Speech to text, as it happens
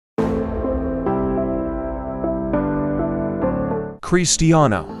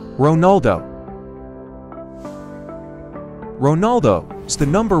Cristiano Ronaldo. Ronaldo is the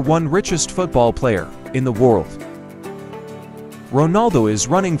 #1 richest football player in the world. Ronaldo is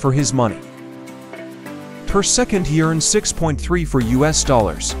running for his money. Per second he earns $6.3 for US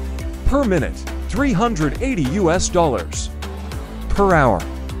dollars. Per minute, $380 US dollars. Per hour,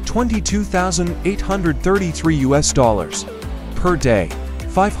 $22,833 US dollars. Per day,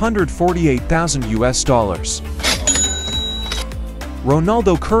 $548,000 US dollars.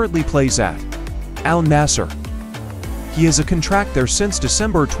 Ronaldo currently plays at Al Nassr. He has a contract there since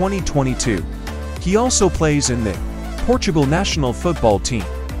December 2022. He also plays in the Portugal national football team.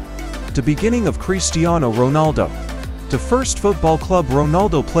 The beginning of Cristiano Ronaldo. The first football club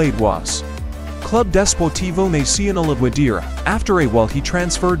Ronaldo played was Club Desportivo Nacional of Madeira. After a while he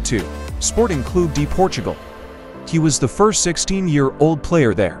transferred to Sporting Clube de Portugal. He was the first 16-year-old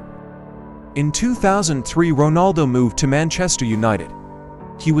player there. In 2003 Ronaldo moved to Manchester United.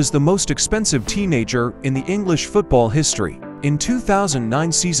 He was the most expensive teenager in the English football history. In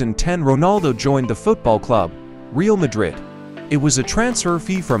 2009 season 10 Ronaldo joined the football club Real Madrid. It was a transfer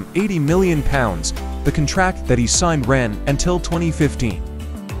fee from £80 million. The contract that he signed ran until 2015.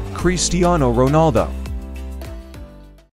 Cristiano Ronaldo.